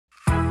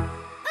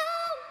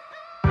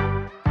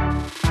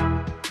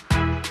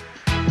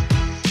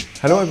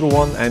Hello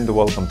everyone and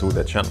welcome to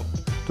the channel.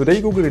 Today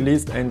Google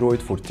released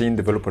Android 14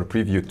 Developer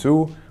Preview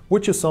 2,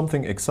 which is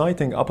something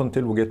exciting up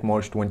until we get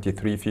March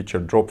 23 feature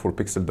drop for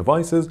Pixel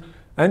devices.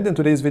 And in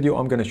today's video,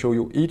 I'm going to show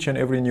you each and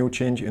every new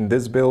change in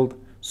this build.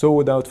 So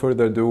without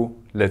further ado,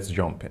 let's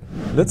jump in.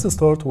 Let's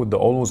start with the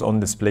always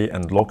on display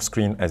and lock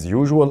screen as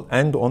usual.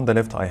 And on the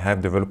left, I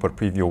have Developer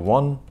Preview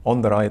 1.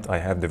 On the right, I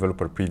have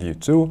Developer Preview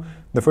 2.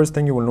 The first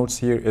thing you will notice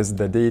here is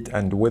the date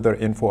and weather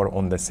info are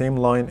on the same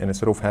line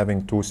instead of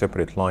having two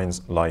separate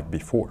lines like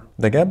before.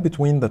 The gap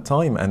between the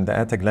time and the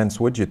at-a-glance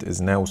widget is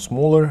now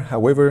smaller.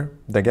 However,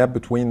 the gap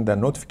between the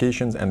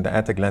notifications and the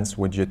at-a-glance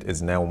widget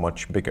is now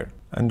much bigger.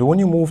 And when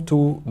you move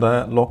to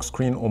the lock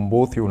screen on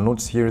both, you will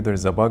notice here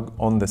there's a bug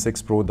on the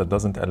 6 Pro that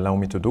doesn't allow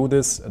me to do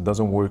this. It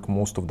doesn't work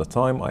most of the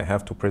time. I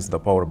have to press the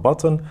power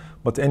button.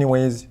 But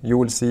anyways, you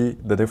will see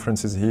the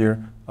differences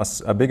here.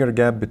 A bigger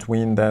gap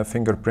between the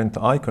fingerprint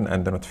icon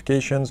and the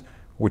notifications,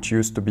 which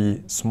used to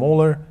be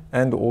smaller,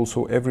 and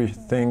also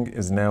everything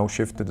is now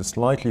shifted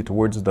slightly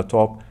towards the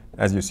top,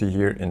 as you see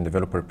here in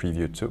Developer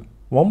Preview 2.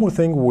 One more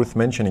thing worth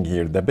mentioning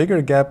here, the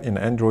bigger gap in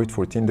Android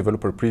 14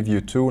 Developer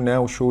Preview 2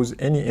 now shows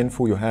any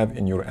info you have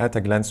in your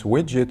at-a-glance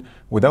widget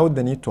without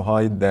the need to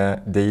hide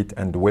the date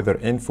and weather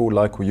info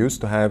like we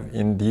used to have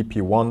in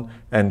DP1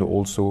 and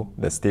also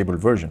the stable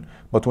version.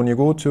 But when you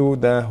go to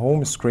the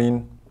home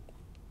screen,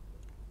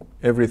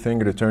 everything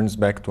returns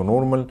back to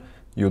normal.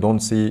 You don't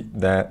see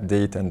the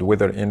date and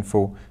weather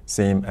info,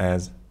 same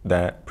as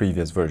the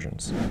previous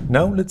versions.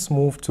 Now let's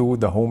move to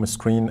the home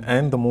screen,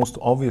 and the most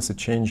obvious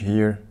change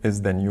here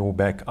is the new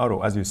back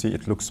arrow. As you see,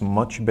 it looks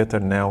much better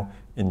now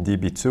in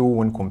DB2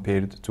 when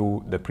compared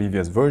to the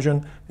previous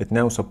version. It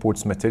now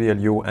supports Material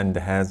You and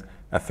has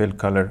a fill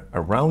color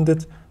around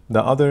it.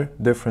 The other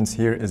difference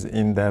here is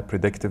in the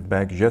predictive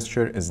back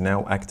gesture is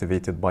now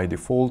activated by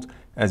default.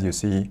 As you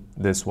see,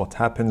 this is what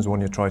happens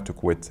when you try to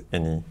quit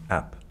any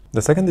app.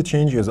 The second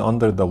change is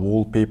under the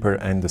Wallpaper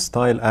and the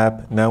Style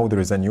app. Now there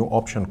is a new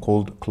option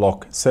called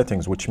Clock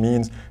Settings, which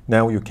means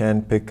now you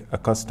can pick a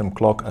custom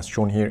clock as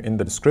shown here in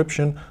the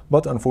description,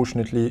 but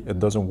unfortunately it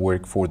doesn't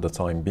work for the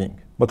time being.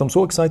 But I'm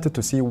so excited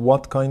to see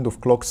what kind of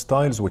clock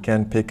styles we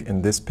can pick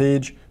in this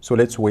page, so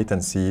let's wait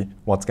and see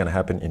what's going to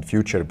happen in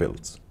future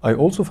builds. I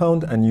also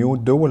found a new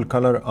dual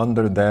color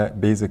under the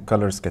basic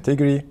colors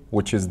category,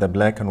 which is the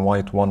black and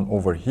white one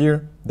over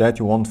here that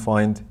you won't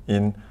find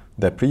in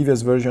the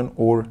previous version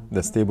or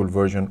the stable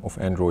version of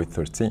Android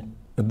 13.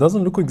 It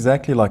doesn't look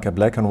exactly like a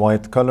black and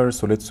white color,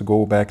 so let's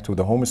go back to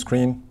the home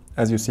screen.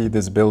 As you see,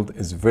 this build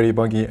is very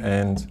buggy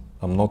and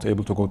I'm not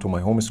able to go to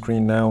my home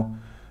screen now.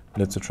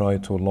 Let's try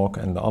to lock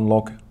and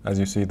unlock. As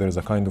you see, there's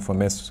a kind of a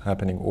mess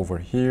happening over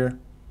here.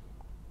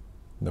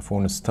 The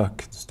phone is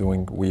stuck, it's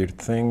doing weird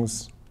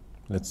things.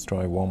 Let's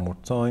try one more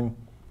time.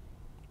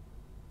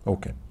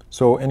 Okay,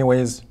 so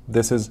anyways,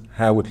 this is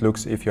how it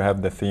looks if you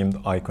have the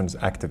themed icons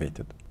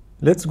activated.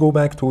 Let's go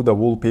back to the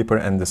Wallpaper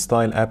and the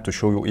Style app to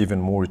show you even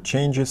more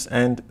changes,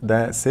 and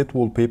the set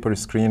wallpaper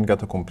screen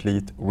got a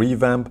complete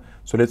revamp.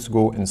 So let's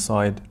go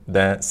inside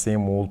the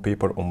same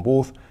wallpaper on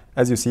both.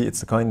 As you see,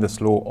 it's kind of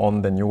slow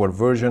on the newer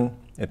version.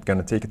 It's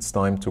gonna take its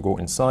time to go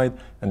inside,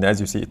 and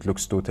as you see, it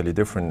looks totally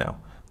different now.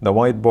 The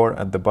white bar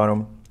at the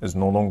bottom is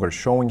no longer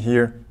showing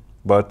here,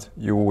 but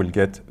you will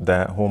get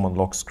the home and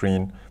lock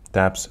screen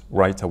tabs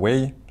right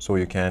away, so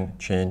you can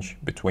change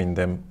between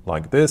them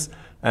like this.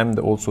 And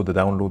also the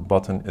download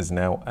button is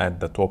now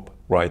at the top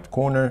right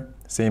corner,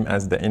 same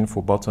as the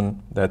info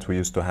button that we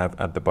used to have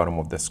at the bottom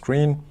of the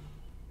screen.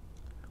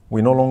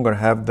 We no longer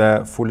have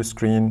the full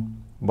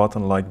screen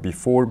button like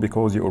before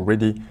because you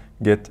already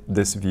get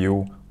this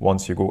view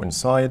once you go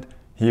inside.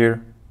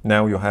 Here,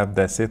 now you have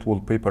the set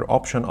wallpaper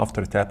option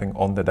after tapping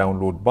on the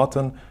download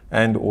button,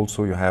 and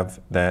also you have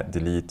the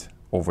delete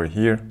over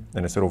here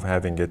instead of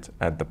having it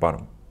at the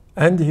bottom.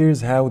 And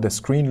here's how the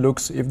screen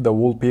looks if the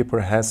wallpaper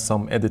has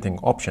some editing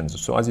options.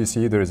 So as you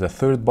see, there is a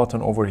third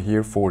button over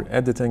here for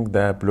editing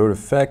the blur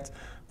effect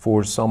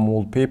for some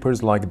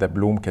wallpapers like the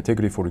bloom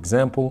category, for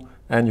example.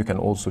 And you can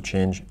also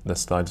change the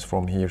styles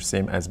from here,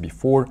 same as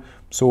before.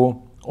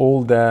 So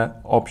all the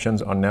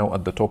options are now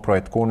at the top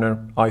right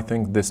corner. I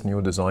think this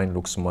new design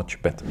looks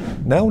much better.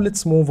 Now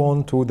let's move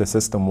on to the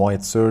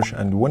system-wide search.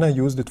 And when I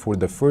used it for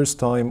the first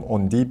time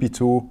on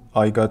DB2,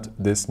 I got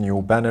this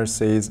new banner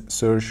says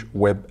search,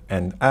 web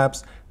and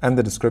apps. And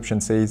the description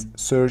says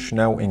search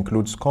now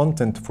includes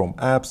content from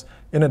apps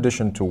in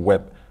addition to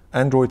web.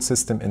 Android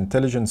System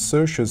Intelligence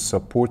searches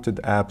supported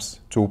apps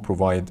to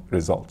provide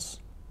results.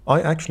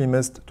 I actually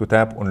missed to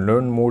tap on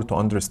learn more to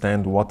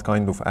understand what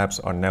kind of apps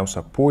are now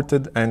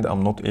supported, and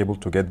I'm not able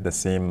to get the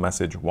same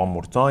message one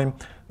more time,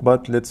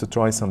 but let's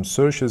try some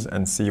searches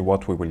and see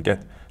what we will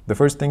get. The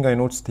first thing I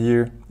noticed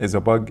here is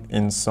a bug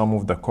in some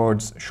of the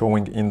cards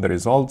showing in the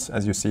results.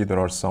 As you see, there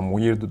are some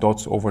weird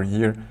dots over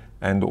here,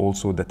 and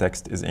also the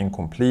text is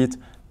incomplete.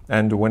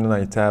 And when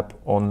I tap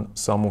on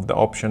some of the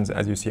options,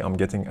 as you see, I'm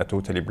getting a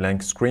totally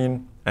blank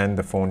screen and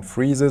the phone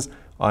freezes,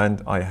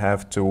 and I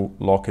have to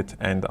lock it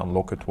and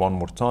unlock it one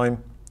more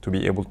time to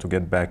be able to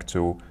get back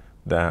to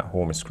the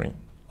home screen.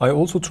 I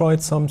also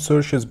tried some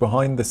searches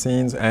behind the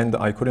scenes and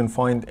I couldn't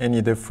find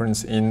any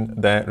difference in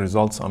the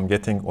results I'm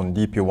getting on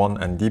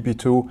DP1 and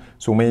DP2,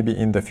 so maybe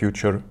in the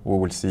future we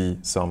will see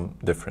some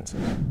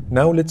differences.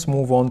 Now let's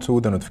move on to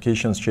the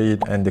notifications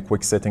shade and the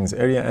quick settings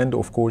area, and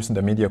of course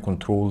the media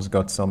controls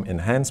got some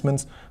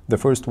enhancements. The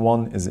first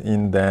one is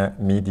in the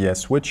media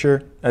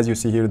switcher. As you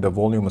see here, the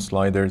volume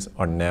sliders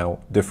are now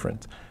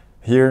different.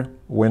 Here,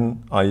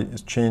 when I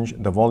change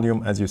the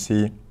volume, as you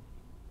see,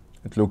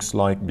 it looks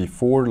like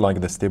before,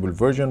 like the stable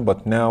version,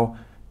 but now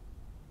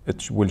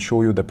it will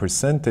show you the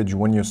percentage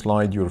when you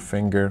slide your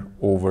finger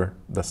over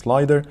the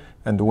slider.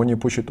 And when you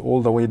push it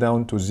all the way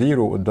down to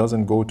 0, it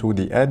doesn't go to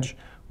the edge,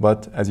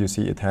 but as you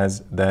see, it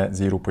has the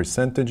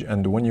 0%.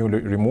 And when you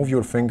remove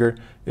your finger,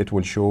 it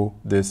will show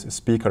this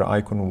speaker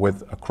icon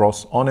with a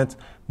cross on it.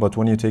 But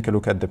when you take a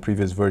look at the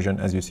previous version,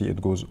 as you see,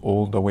 it goes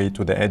all the way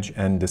to the edge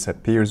and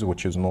disappears,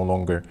 which is no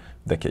longer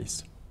the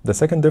case. The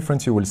second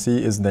difference you will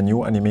see is the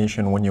new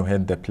animation when you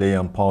hit the play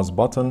and pause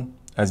button.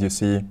 As you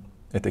see,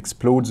 it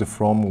explodes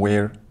from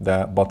where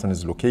the button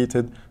is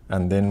located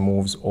and then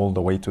moves all the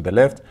way to the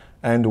left.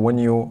 And when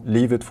you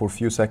leave it for a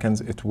few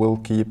seconds, it will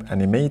keep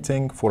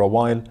animating for a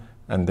while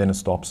and then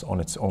stops on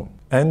its own.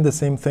 And the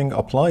same thing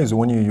applies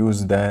when you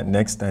use the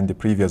next and the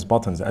previous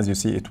buttons. As you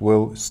see, it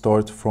will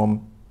start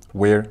from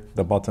where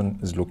the button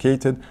is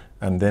located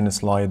and then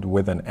slide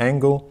with an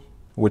angle,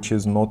 which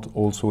is not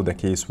also the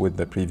case with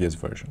the previous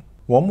version.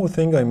 One more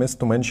thing I missed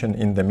to mention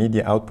in the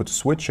media output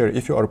switcher: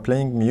 if you are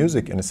playing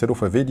music instead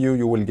of a video,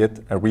 you will get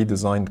a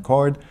redesigned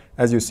card.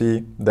 As you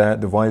see, the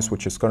device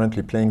which is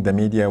currently playing the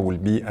media will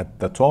be at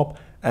the top,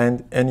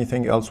 and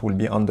anything else will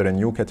be under a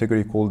new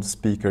category called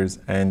speakers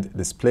and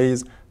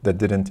displays that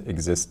didn't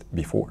exist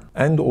before.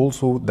 And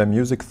also the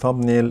music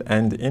thumbnail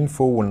and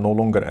info will no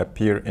longer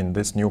appear in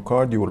this new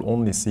card. You will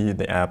only see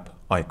the app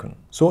icon.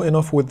 So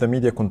enough with the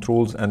media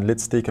controls, and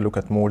let's take a look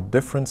at more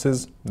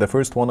differences. The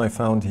first one I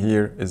found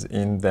here is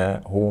in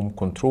the home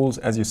controls.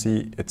 As you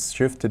see, it's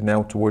shifted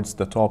now towards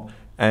the top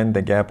and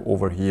the gap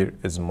over here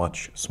is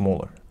much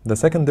smaller. The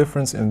second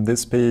difference in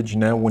this page,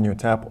 now when you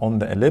tap on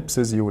the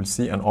ellipses, you will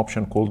see an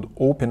option called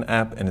Open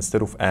App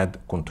instead of Add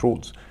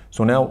Controls.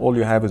 So now all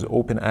you have is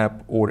Open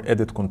App or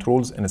Edit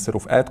Controls instead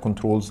of Add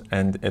Controls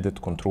and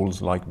Edit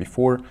Controls like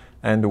before.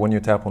 And when you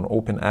tap on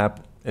Open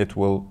App, it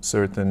will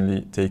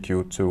certainly take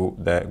you to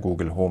the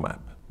Google Home app.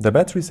 The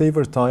battery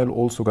saver tile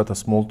also got a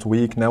small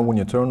tweak. Now when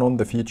you turn on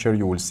the feature,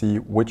 you will see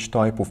which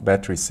type of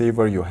battery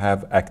saver you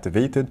have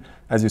activated.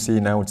 As you see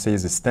now, it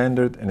says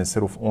standard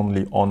instead of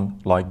only on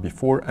like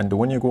before. And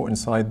when you go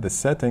inside the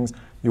settings,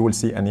 you will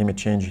see an image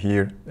change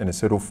here.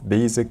 Instead of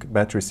basic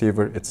battery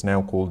saver, it's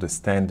now called the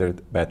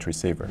standard battery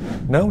saver.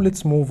 Now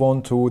let's move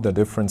on to the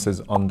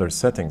differences under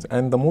settings.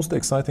 And the most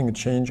exciting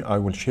change I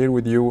will share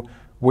with you: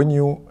 when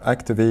you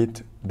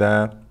activate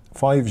the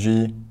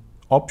 5G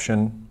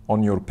option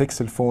on your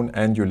Pixel phone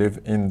and you live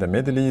in the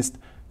Middle East,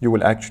 you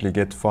will actually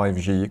get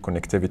 5G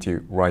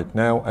connectivity right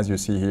now. As you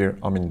see here,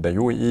 I'm in the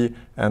UAE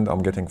and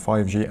I'm getting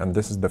 5G, and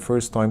this is the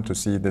first time to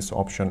see this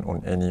option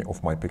on any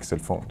of my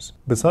Pixel phones.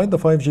 Beside the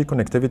 5G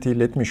connectivity,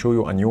 let me show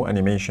you a new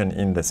animation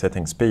in the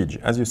settings page.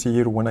 As you see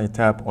here, when I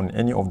tap on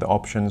any of the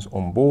options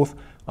on both,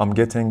 I'm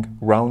getting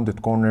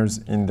rounded corners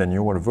in the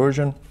newer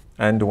version.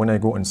 And when I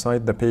go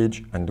inside the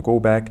page and go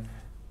back,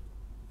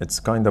 it's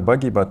kind of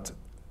buggy, but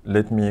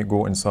let me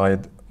go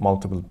inside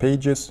multiple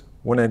pages.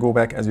 When I go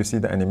back, as you see,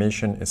 the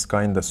animation is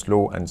kind of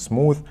slow and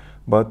smooth,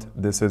 but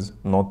this is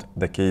not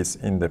the case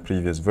in the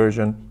previous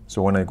version.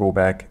 So when I go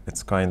back,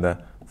 it's kind of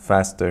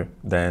faster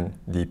than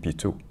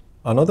DP2.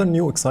 Another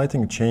new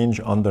exciting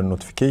change under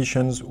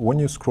notifications: when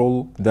you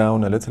scroll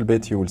down a little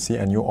bit, you will see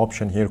a new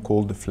option here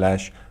called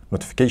Flash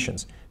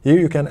Notifications. Here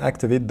you can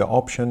activate the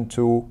option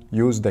to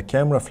use the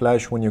camera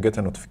flash when you get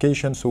a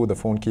notification, so the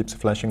phone keeps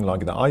flashing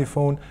like the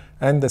iPhone.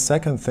 And the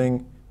second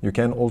thing, you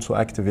can also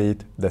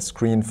activate the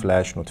screen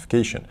flash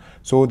notification.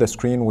 So the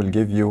screen will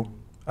give you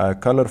a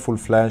colorful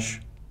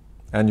flash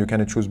and you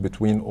can choose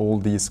between all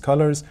these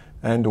colors.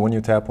 And when you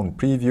tap on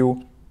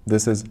preview,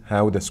 this is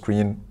how the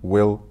screen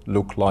will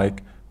look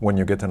like when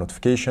you get a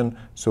notification.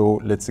 So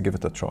let's give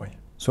it a try.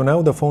 So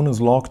now the phone is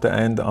locked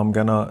and I'm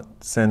gonna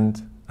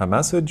send a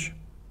message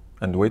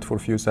and wait for a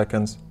few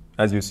seconds.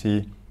 As you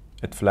see,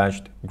 it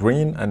flashed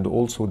green and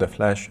also the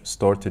flash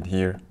started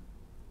here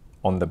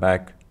on the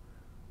back.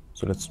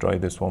 So let's try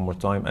this one more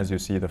time. As you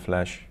see, the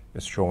flash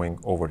is showing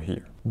over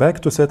here. Back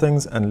to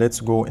settings, and let's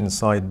go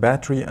inside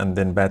battery and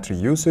then battery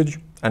usage.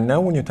 And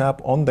now when you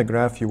tap on the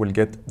graph, you will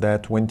get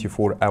that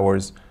 24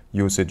 hours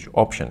usage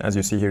option. As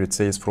you see here, it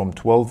says from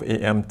 12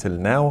 a.m. till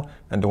now.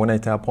 And when I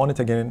tap on it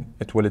again,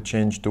 it will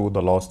change to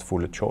the last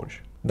full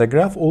charge. The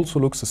graph also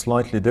looks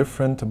slightly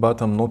different,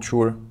 but I'm not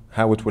sure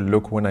how it will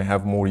look when I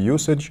have more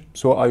usage.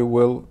 So I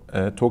will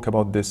talk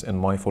about this in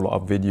my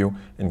follow-up video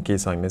in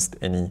case I missed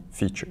any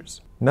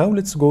features. Now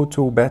let's go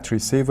to battery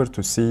saver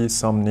to see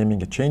some naming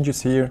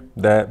changes here.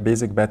 The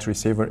basic battery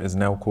saver is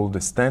now called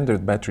the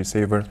standard battery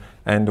saver.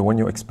 And when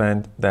you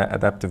expand the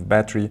adaptive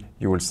battery,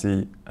 you will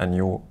see a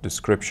new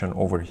description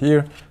over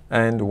here.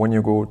 And when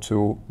you go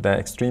to the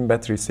extreme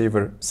battery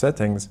saver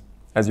settings,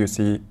 As you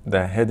see,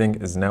 the heading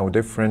is now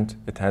different.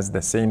 It has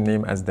the same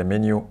name as the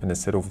menu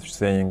instead of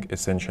saying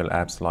Essential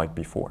Apps like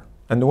before.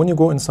 And when you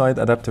go inside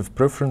Adaptive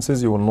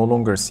Preferences, you will no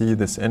longer see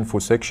this info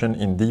section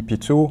in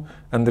DP2.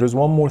 And there is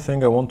one more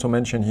thing I want to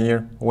mention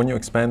here. When you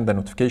expand the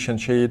notification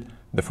shade,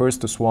 the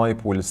first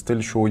swipe will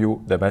still show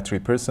you the battery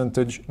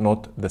percentage,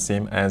 not the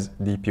same as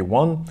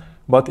DP1.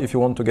 But if you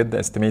want to get the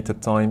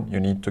estimated time, you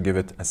need to give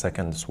it a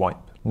second swipe.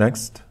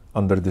 Next,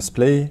 under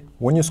Display,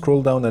 when you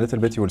scroll down a little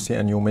bit, you will see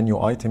a new menu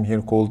item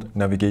here called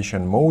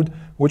Navigation Mode,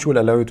 which will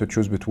allow you to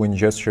choose between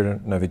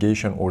gesture,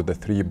 navigation, or the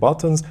 3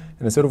 buttons,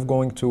 instead of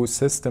going to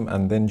System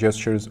and then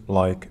Gestures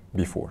like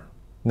before.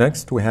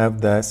 Next, we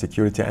have the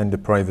Security and the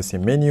Privacy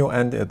menu,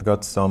 and it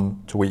got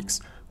some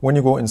tweaks. When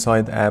you go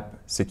inside App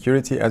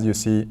Security, as you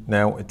see,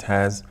 now it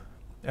has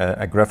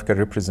a graphical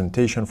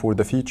representation for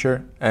the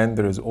feature, and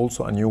there is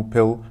also a new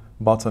pill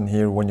button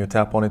here. When you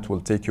tap on it,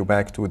 will take you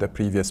back to the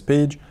previous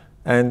page,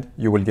 and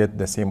you will get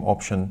the same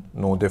option,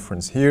 no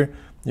difference here.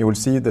 You will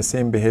see the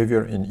same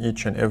behavior in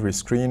each and every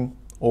screen.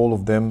 All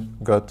of them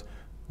got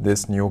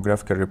this new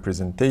graphical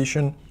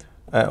representation.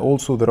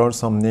 Also, there are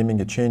some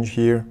naming change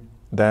here.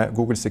 The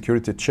Google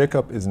Security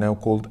Checkup is now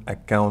called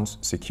Accounts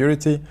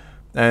Security,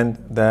 and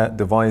the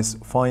Device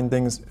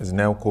Findings is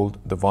now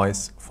called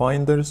Device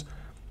Finders.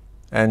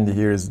 And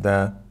here is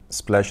the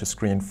splash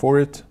screen for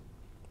it.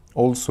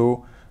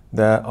 Also,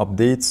 the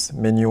Updates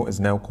menu is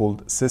now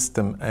called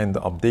System and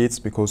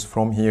Updates, because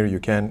from here you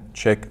can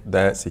check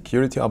the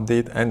security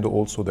update and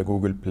also the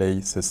Google Play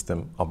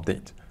system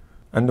update.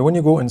 And when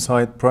you go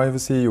inside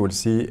Privacy, you will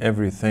see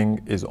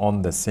everything is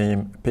on the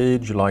same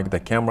page, like the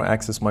camera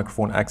access,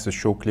 microphone access,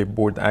 show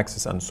clipboard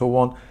access, and so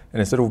on, and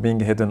instead of being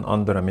hidden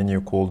under a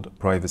menu called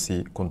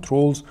Privacy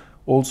Controls.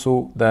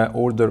 Also, the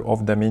order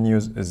of the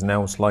menus is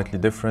now slightly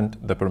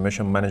different. The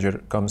Permission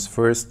Manager comes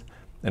first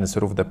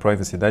instead of the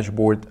Privacy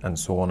Dashboard, and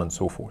so on and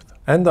so forth.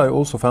 And I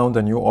also found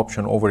a new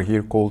option over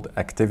here called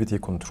Activity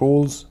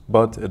Controls,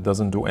 but it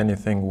doesn't do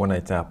anything when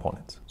I tap on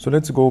it. So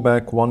let's go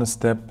back one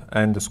step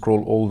and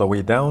scroll all the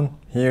way down.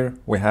 Here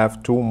we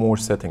have 2 more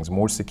settings,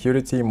 more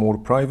security, more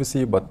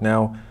privacy, but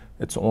now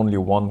it's only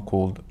one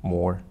called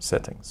More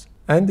Settings.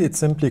 And it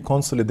simply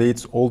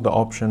consolidates all the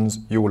options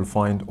you will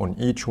find on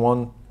each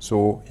one.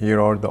 So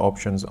here are the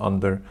options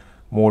under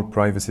More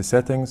Privacy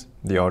Settings.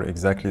 They are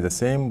exactly the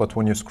same, but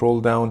when you scroll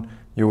down,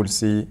 you will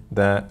see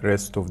the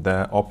rest of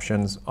the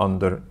options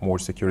under More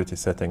Security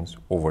Settings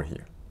over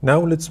here. Now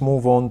let's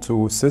move on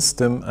to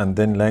System and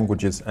then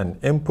Languages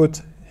and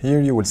Input. Here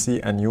you will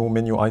see a new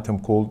menu item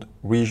called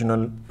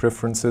Regional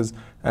Preferences,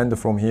 and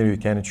from here you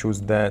can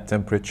choose the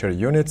temperature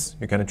units.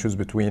 You can choose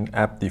between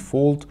App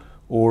Default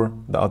or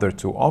the other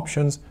 2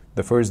 options.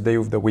 The first day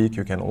of the week,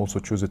 you can also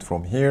choose it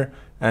from here,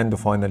 and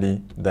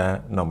finally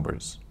the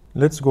numbers.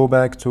 Let's go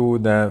back to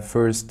the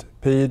first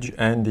page,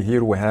 and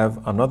here we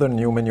have another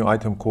new menu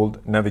item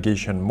called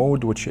Navigation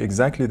Mode, which is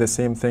exactly the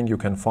same thing you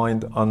can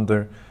find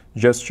under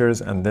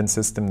Gestures and then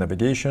System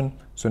Navigation.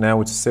 So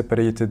now it's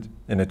separated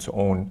in its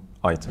own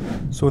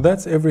item. So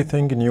that's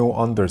everything new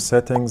under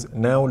Settings.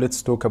 Now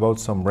let's talk about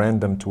some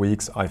random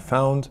tweaks I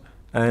found,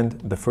 and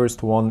the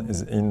first one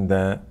is in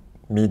the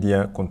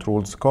Media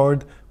Controls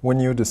card. When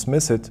you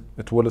dismiss it,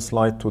 it will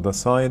slide to the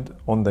side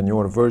on the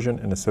newer version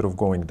instead of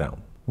going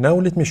down. Now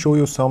let me show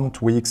you some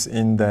tweaks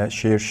in the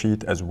share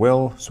sheet as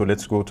well. So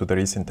let's go to the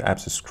recent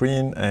apps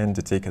screen and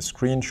take a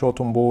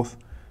screenshot on both,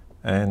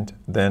 and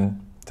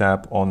then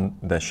tap on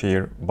the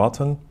share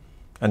button.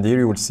 And here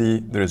you will see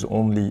there is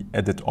only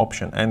edit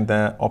option, and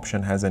the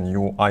option has a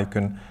new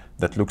icon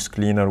that looks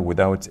cleaner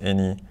without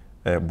any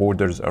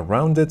borders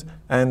around it.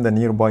 And the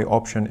nearby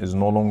option is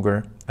no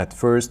longer at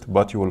first,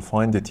 but you will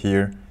find it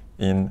here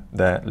in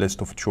the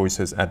list of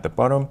choices at the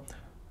bottom.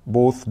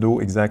 Both do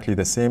exactly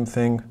the same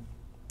thing.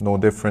 No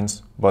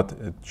difference, but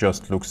it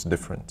just looks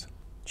different.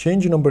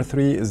 Change number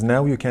 3 is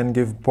now you can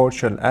give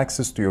partial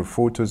access to your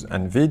photos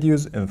and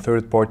videos in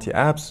third-party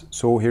apps.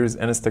 So here's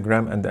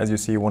Instagram, and as you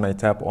see, when I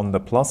tap on the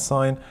plus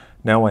sign,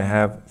 now I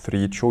have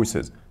 3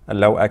 choices.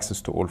 Allow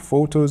access to all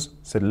photos,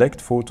 select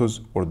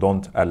photos, or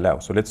don't allow.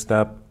 So let's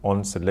tap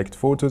on select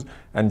photos,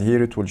 and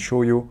here it will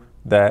show you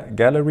the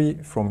gallery.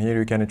 From here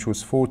you can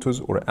choose photos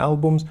or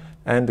albums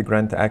and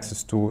grant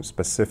access to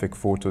specific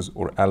photos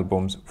or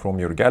albums from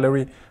your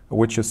gallery,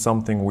 which is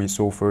something we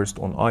saw first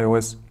on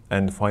iOS,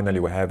 and finally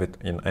we have it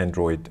in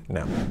Android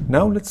now.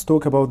 Now let's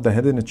talk about the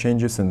hidden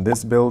changes in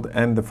this build,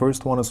 and the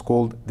first one is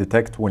called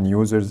Detect when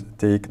users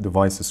take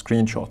device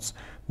screenshots.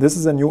 This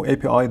is a new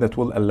API that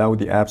will allow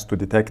the apps to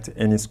detect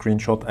any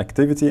screenshot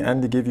activity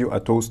and give you a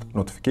toast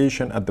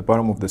notification at the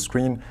bottom of the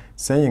screen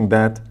saying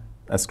that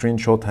a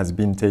screenshot has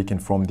been taken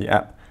from the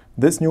app.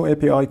 This new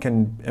API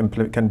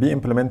can be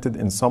implemented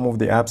in some of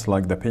the apps,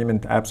 like the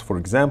payment apps, for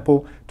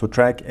example, to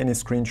track any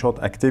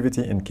screenshot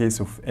activity in case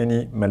of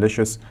any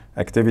malicious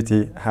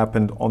activity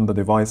happened on the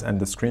device and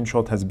the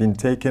screenshot has been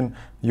taken.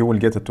 You will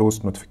get a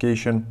toast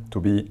notification to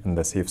be in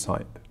the safe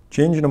side.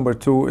 Change number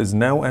 2 is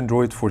now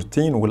Android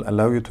 14 will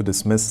allow you to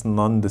dismiss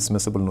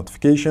non-dismissible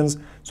notifications.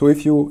 So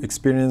if you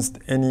experienced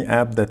any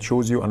app that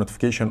shows you a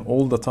notification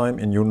all the time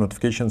in your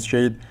notifications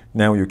shade,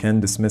 now you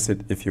can dismiss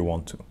it if you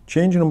want to.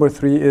 Change number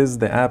 3 is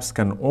the apps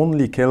can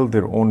only kill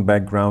their own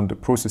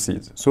background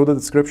processes. So the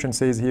description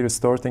says here,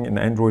 starting in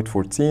Android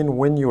 14,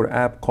 when your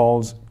app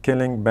calls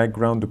killing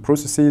background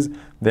processes,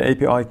 the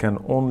API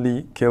can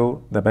only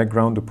kill the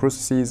background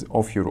processes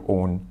of your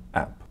own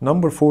app.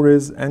 Number 4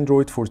 is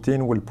Android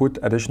 14 will put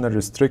additional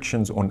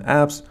restrictions on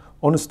apps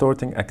on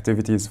starting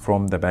activities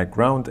from the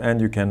background,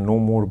 and you can know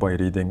more by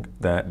reading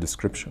the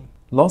description.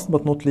 Last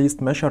but not least,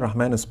 Masha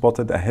Rahman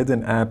spotted a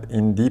hidden app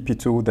in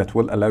DP2 that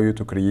will allow you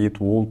to create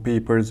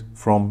wallpapers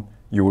from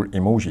your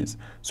emojis.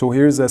 So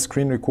here's a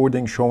screen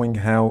recording showing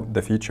how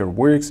the feature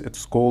works.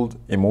 It's called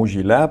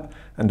Emoji Lab,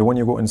 and when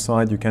you go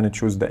inside, you can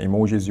choose the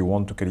emojis you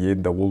want to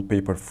create the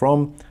wallpaper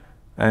from,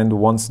 and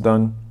once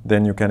done,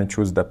 then you can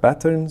choose the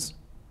patterns.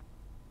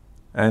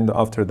 And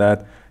after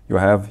that, you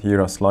have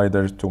here a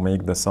slider to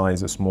make the size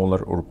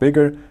smaller or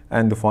bigger,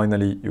 and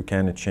finally you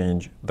can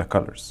change the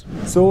colors.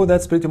 So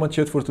that's pretty much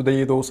it for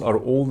today. Those are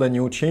all the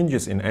new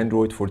changes in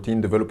Android 14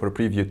 Developer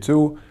Preview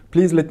 2.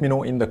 Please let me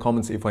know in the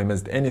comments if I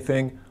missed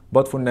anything,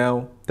 but for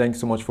now, thanks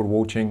so much for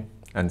watching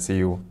and see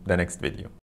you the next video.